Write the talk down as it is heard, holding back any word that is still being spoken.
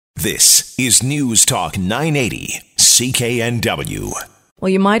This is News Talk 980 CKNW. Well,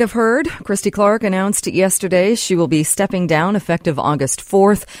 you might have heard Christy Clark announced yesterday she will be stepping down effective August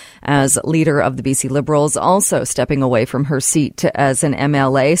 4th as leader of the BC Liberals, also stepping away from her seat as an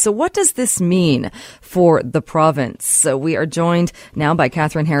MLA. So what does this mean for the province? So we are joined now by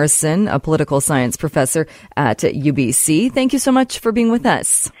Kathryn Harrison, a political science professor at UBC. Thank you so much for being with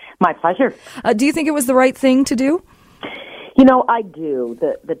us. My pleasure. Do you think it was the right thing to do? You know, I do.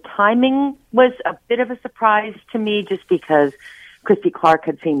 The timing was a bit of a surprise to me just because Christy Clark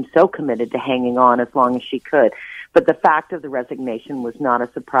had seemed so committed to hanging on as long as she could. But the fact of the resignation was not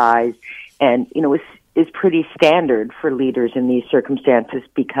a surprise and, is pretty standard for leaders in these circumstances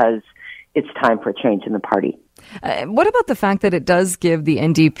because it's time for a change in the party. What about the fact that it does give the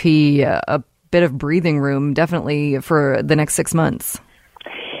NDP a bit of breathing room, definitely for the next 6 months?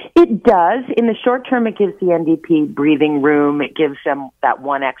 It does. In the short term, it gives the NDP breathing room. It gives them that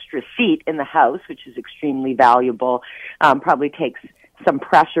one extra seat in the House, which is extremely valuable. Probably takes some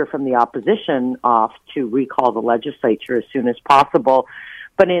pressure from the opposition off to recall the legislature as soon as possible.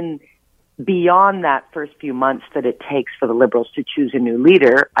 But beyond that first few months that it takes for the Liberals to choose a new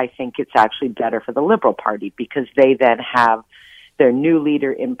leader, I think it's actually better for the Liberal Party because they then have their new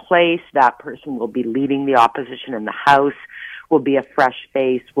leader in place. That person will be leading the opposition in the House, will be a fresh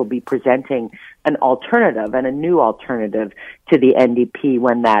face, will be presenting an alternative and a new alternative to the NDP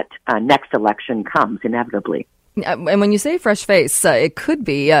when that next election comes, inevitably. And when you say fresh face, it could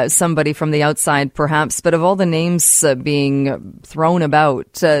be somebody from the outside, perhaps, but of all the names being thrown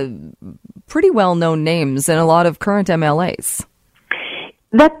about, pretty well-known names and a lot of current MLAs.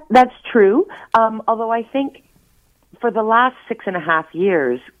 That's true, although I think for the last 6.5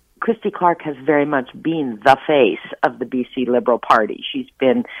 years, Christy Clark has very much been the face of the BC Liberal Party. She's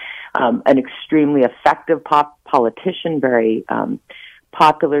been an extremely effective politician, very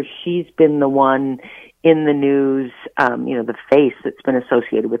popular. She's been the one in the news, the face that's been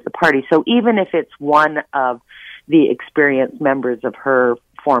associated with the party. So even if it's one of the experienced members of her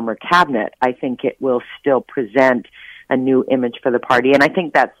former cabinet, I think it will still present a new image for the party. And I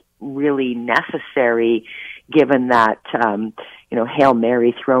think that's really necessary given that, Hail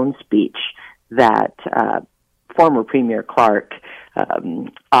Mary throne speech that former Premier Clark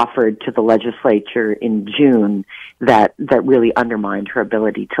offered to the legislature in June that really undermined her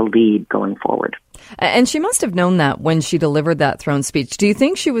ability to lead going forward. And she must have known that when she delivered that throne speech. Do you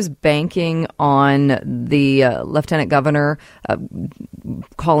think she was banking on the lieutenant governor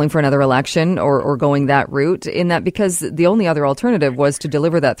calling for another election or going that route in that? Because the only other alternative was to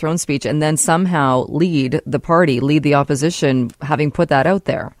deliver that throne speech and then somehow lead the party, lead the opposition, having put that out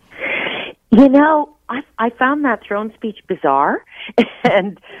there. I found that throne speech bizarre,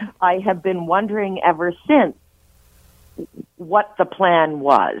 and I have been wondering ever since what the plan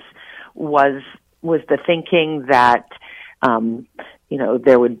was. Was the thinking that,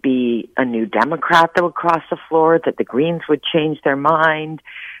 there would be a new Democrat that would cross the floor, that the Greens would change their mind,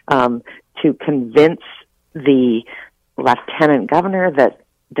 to convince the lieutenant governor that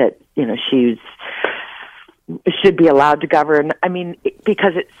she should be allowed to govern? I mean,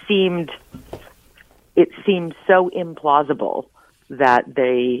 because it seemed so implausible that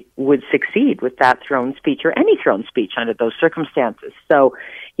they would succeed with that throne speech or any throne speech under those circumstances. So,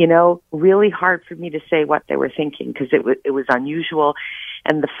 really hard for me to say what they were thinking because it was unusual.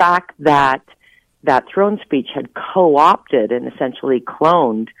 And the fact that that throne speech had co-opted and essentially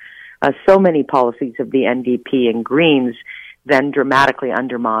cloned so many policies of the NDP and Greens then dramatically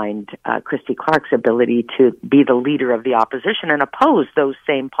undermined Christy Clark's ability to be the leader of the opposition and oppose those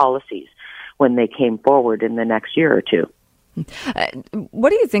same policies when they came forward in the next year or two. What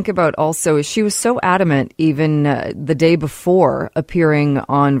do you think about also, she was so adamant even the day before appearing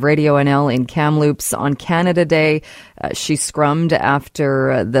on Radio NL in Kamloops on Canada Day. She scrummed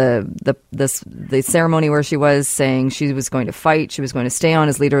after the ceremony where she was saying she was going to fight, she was going to stay on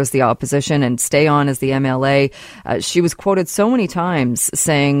as leader of the opposition and stay on as the MLA. She was quoted so many times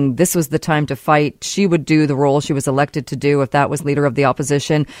saying this was the time to fight. She would do the role she was elected to do if that was leader of the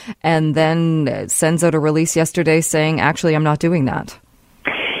opposition, and then sends out a release yesterday saying, actually, I'm not doing that.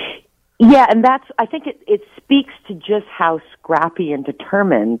 Yeah, and I think it speaks to just how scrappy and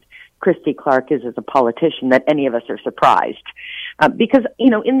determined Christy Clark is as a politician that any of us are surprised. Because,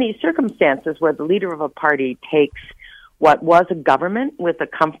 in these circumstances where the leader of a party takes what was a government with a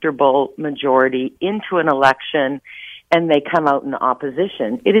comfortable majority into an election and they come out in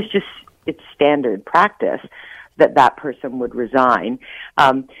opposition, it's standard practice that person would resign.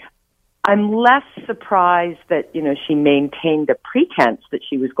 I'm less surprised that, she maintained a pretense that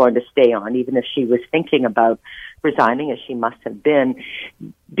she was going to stay on, even if she was thinking about resigning, as she must have been,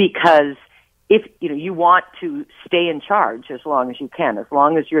 because if, you want to stay in charge as long as you can, as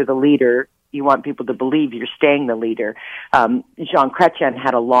long as you're the leader, you want people to believe you're staying the leader. Jean Chrétien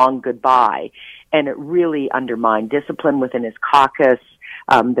had a long goodbye, and it really undermined discipline within his caucus.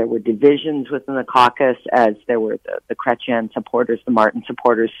 There were divisions within the caucus, as there were the Chrétien supporters, the Martin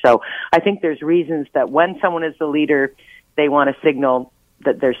supporters. So I think there's reasons that when someone is the leader, they want to signal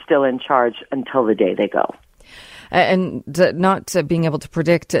that they're still in charge until the day they go. And not being able to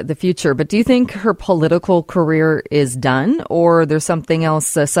predict the future, but do you think her political career is done, or there's something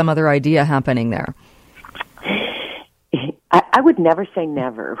else, some other idea happening there? I would never say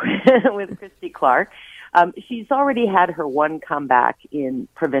never with Christy Clark. She's already had her one comeback in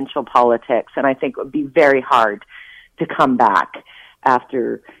provincial politics, and I think it would be very hard to come back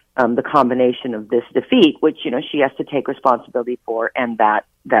after the combination of this defeat, which, she has to take responsibility for, and that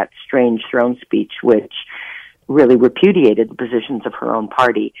strange throne speech, which really repudiated the positions of her own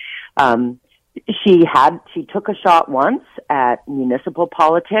party. She took a shot once at municipal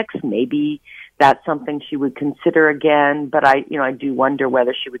politics. Maybe that's something she would consider again, but I do wonder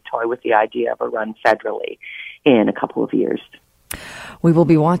whether she would toy with the idea of a run federally in a couple of years. We will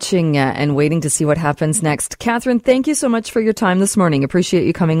be watching and waiting to see what happens next. Kathryn, thank you so much for your time this morning. Appreciate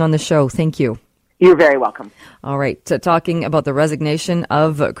you coming on the show. Thank you. You're very welcome. All right. Talking about the resignation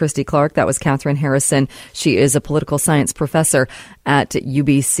of Christy Clark, that was Kathryn Harrison. She is a political science professor at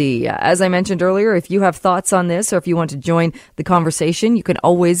UBC. As I mentioned earlier, if you have thoughts on this or if you want to join the conversation, you can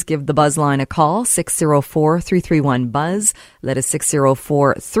always give the Buzz line a call, 604-331-BUZZ. That is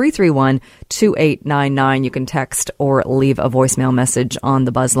 604-331-2899. You can text or leave a voicemail message on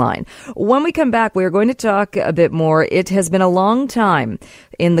the Buzz line. When we come back, we are going to talk a bit more. It has been a long time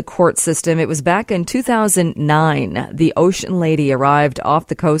in the court system. It was back in 2009. The Ocean Lady arrived off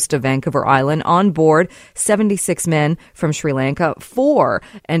the coast of Vancouver Island. On board, 76 men from Sri Lanka. 4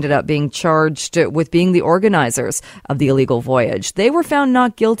 ended up being charged with being the organizers of the illegal voyage. They were found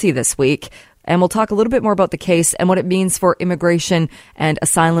not guilty this week. And we'll talk a little bit more about the case and what it means for immigration and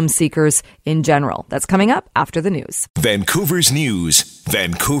asylum seekers in general. That's coming up after the news. Vancouver's News,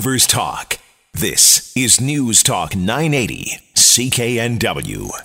 Vancouver's Talk. This is News Talk 980, CKNW.